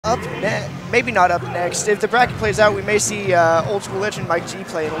maybe not up next. If the bracket plays out, we may see old school legend Mike G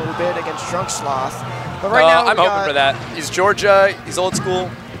play in a little bit against Drunk Sloth. But right now, I'm hoping for that. He's Georgia. He's old school.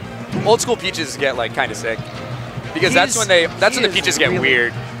 Old school Peaches get like kind of sick because that's when the Peaches get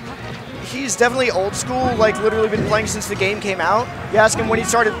weird. He's definitely old school. Like literally been playing since the game came out. You ask him when he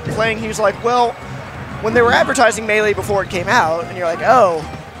started playing, he was like, well, when they were advertising Melee before it came out, and you're like, oh,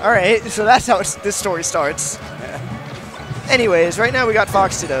 all right. So that's how this story starts. Anyways, right now we got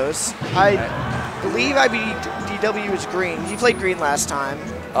Fox Dittos. I believe iBDW is green. He played green last time.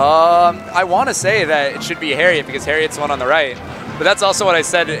 I want to say that it should be Harriet because Harriet's the one on the right. But that's also what I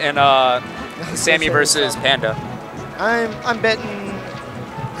said in Sammy versus Panda. I'm betting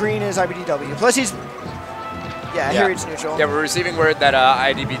green is iBDW. Plus he's, Harriet's neutral. Yeah, we're receiving word that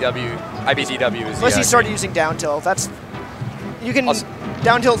iBDW is. Plus he started using down tilt. That's, you can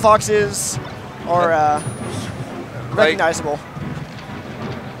down tilt Foxes or recognizable.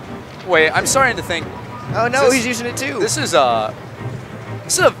 Wait, I'm starting to think. Oh no, he's using it too. This is a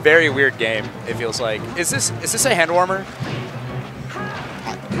very weird game. It feels like. Is this a hand warmer?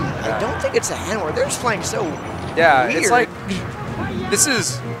 I don't think it's a hand warmer. They're just playing so weird. It's like this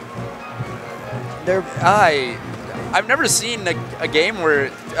is. I've never seen a game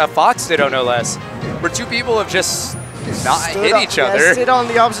where a Fox Ditto no less, where two people have just not hit each other. Yeah, sit on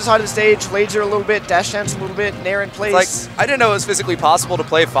the opposite side of the stage, laser a little bit, dash dance a little bit, nair in place. Like, I didn't know it was physically possible to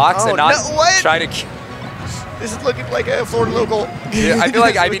play Fox and not try to. This is looking like a Florida local. Yeah, I feel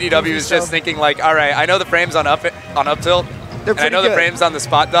like iBDW is just thinking like, all right, I know the frames on up tilt, and I know the frames on the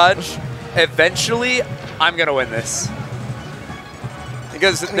spot dodge. Eventually, I'm gonna win this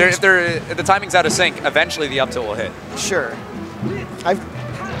because if the timing's out of sync, eventually the up tilt will hit. Sure. I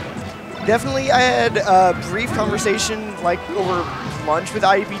had a brief conversation like over lunch with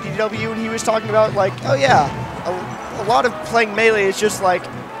iBDW, and he was talking about like, oh yeah, a lot of playing Melee is just like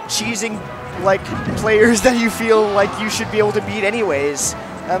cheesing like players that you feel like you should be able to beat anyways.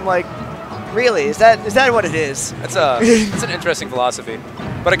 I'm like, really? Is that what it is? It's an interesting philosophy,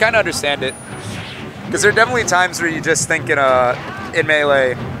 but I kind of understand it because there are definitely times where you just think in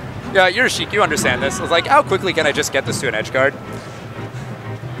Melee, yeah, you're a Sheik, you understand this. It's like, how quickly can I just get this to an edge guard?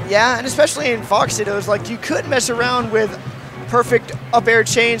 Yeah, and especially in Fox Dittos, like you could mess around with perfect up air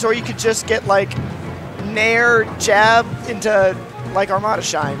chains, or you could just get like nair jab into like Armada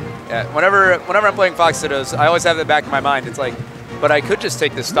Shine. Yeah, whenever I'm playing Fox Dittos, I always have in the back of my mind, it's like, but I could just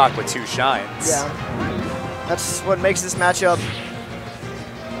take this stock with two shines. Yeah, that's what makes this matchup.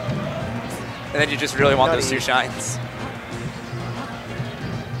 And then you just really want those two shines.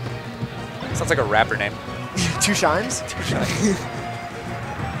 Sounds like a rapper name. Two shines? Two shines.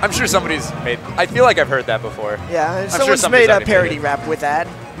 I'm sure somebody's made. I feel like I've heard that before. Yeah, someone's made a parody rap with that.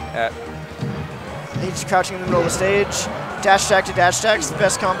 Yeah. He's crouching in the middle of the stage. Dash attack to dash attack is the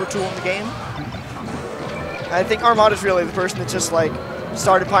best combo tool in the game. I think Armada's really the person that just like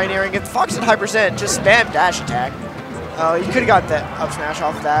started pioneering. If Fox had high percent, just spam dash attack. You could have got that up smash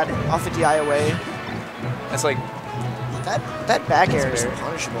off of that, off the DI away. That's like that back air is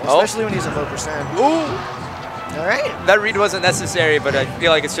punishable, especially when he's at low percent. Ooh. All right. That read wasn't necessary, but I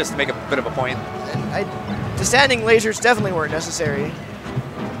feel like it's just to make a bit of a point. And the standing lasers definitely weren't necessary.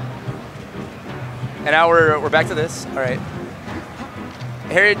 And now we're back to this. All right.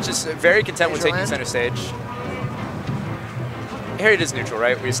 Harriet just very content with taking center stage. Harriet is neutral,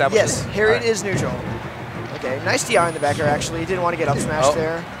 right? We established this? Yes, Harriet is neutral. Okay, nice DI in the back air, actually. He didn't want to get up smash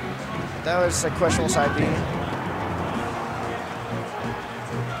there. That was a questionable side B.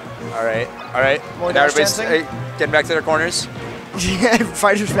 All right, all right. More dash dancing. Getting back to their corners. Yeah,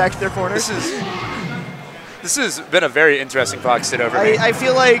 fighters back to their corners. This has been a very interesting Fox sit over me. I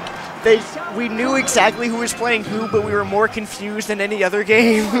feel like we knew exactly who was playing who, but we were more confused than any other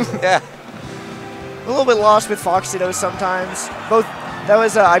game. Yeah. A little bit lost with Fox Dittos sometimes. That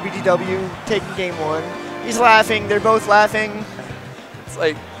was iBDW taking game one. He's laughing. They're both laughing. It's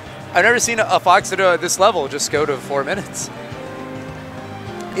like, I've never seen a Fox Ditto at this level just go to 4 minutes.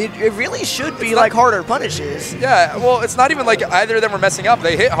 It really should be like harder punishes. Yeah, well, it's not even like either of them were messing up.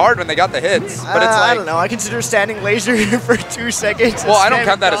 They hit hard when they got the hits. But it's like, I don't know. I consider standing laser for 2 seconds. Well, I don't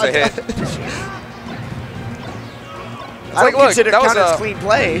count that as a hit. I don't consider it count as clean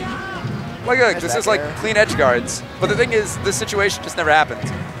play. Look, this is like clean edge guards. But the thing is, this situation just never happened.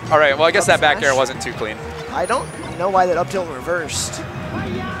 All right, well, I guess that back air wasn't too clean. I don't know why that up tilt reversed.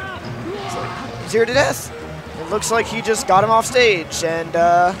 It's like 0 to death. It looks like he just got him off stage, and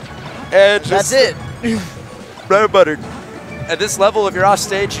that's it. Bread and butter. At this level, if you're off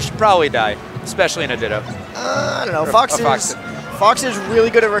stage, you should probably die, especially in a Ditto. I don't know. Fox is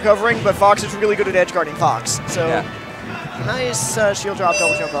really good at recovering, but Fox is really good at edge guarding Fox. So Nice shield drop,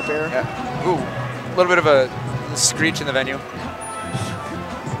 double jump up air. Yeah. Ooh, a little bit of a screech in the venue.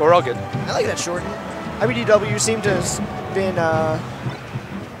 But we're all good. I like that shorten. iBDW seemed to have been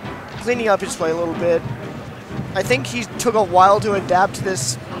cleaning up his play a little bit. I think he took a while to adapt to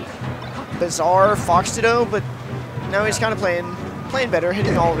this bizarre Fox Ditto, but now he's kind of playing better,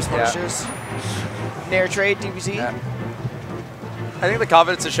 hitting all of his punishes. Nair trade, DBZ. Yeah. I think the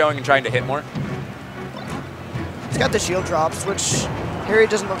confidence is showing in trying to hit more. He's got the shield drops, which Harriet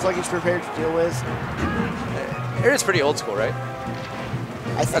doesn't look like he's prepared to deal with. Harriet's pretty old school, right?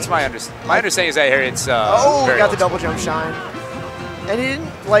 I think. That's my understanding. My understanding is that Harriet's oh, very got old the double jump shine. And he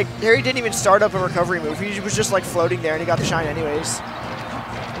didn't, like, Harriet didn't even start up a recovery move. He was just, like, floating there, and he got the shine anyways.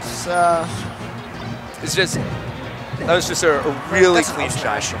 It's just, that was just a really clean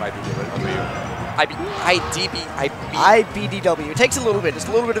shine from iBDW. iBDW. It takes a little bit. It's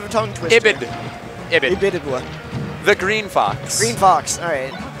a little bit of a tongue twister. iBDW. The Green Fox. Green Fox. All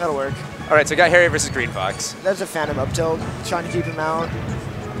right. That'll work. All right, so got Harriet versus Green Fox. That's a Phantom up tilt. Trying to keep him out.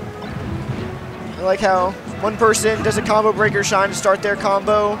 I like how one person does a combo breaker shine to start their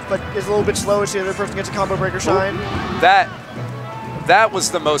combo, but is a little bit slow as the other person gets a combo breaker shine. That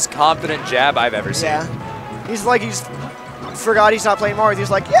was the most confident jab I've ever seen. Yeah. He's forgot he's not playing Marth. He's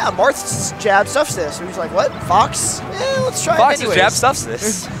like, yeah, Marth's jab stuffs this. And he's like, what? Fox? Yeah, let's try it anyways. Fox's jab stuffs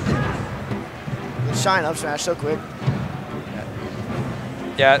this. Shine up smash so quick.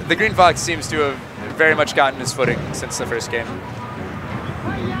 Yeah, the Green Fox seems to have very much gotten his footing since the first game.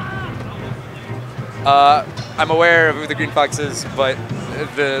 I'm aware of who the Green Fox is, but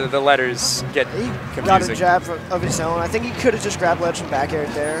the letters get confusing. Got a jab of his own. I think he could have just grabbed ledge and back aired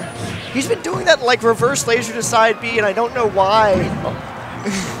there. He's been doing that like reverse laser to side B, and I don't know why.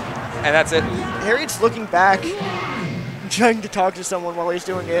 And that's it. Harriet's looking back, trying to talk to someone while he's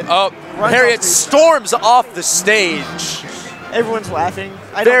doing it. Oh, Harriet storms off the stage. Everyone's laughing.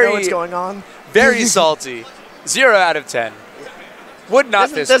 I don't know what's going on. Very salty. 0 out of 10. Would not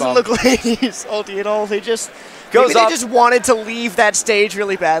fist bump. Doesn't look like he's salty at all. They just just wanted to leave that stage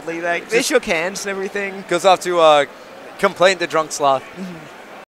really badly. Like they shook hands and everything. Goes off to complain to Drunk Sloth.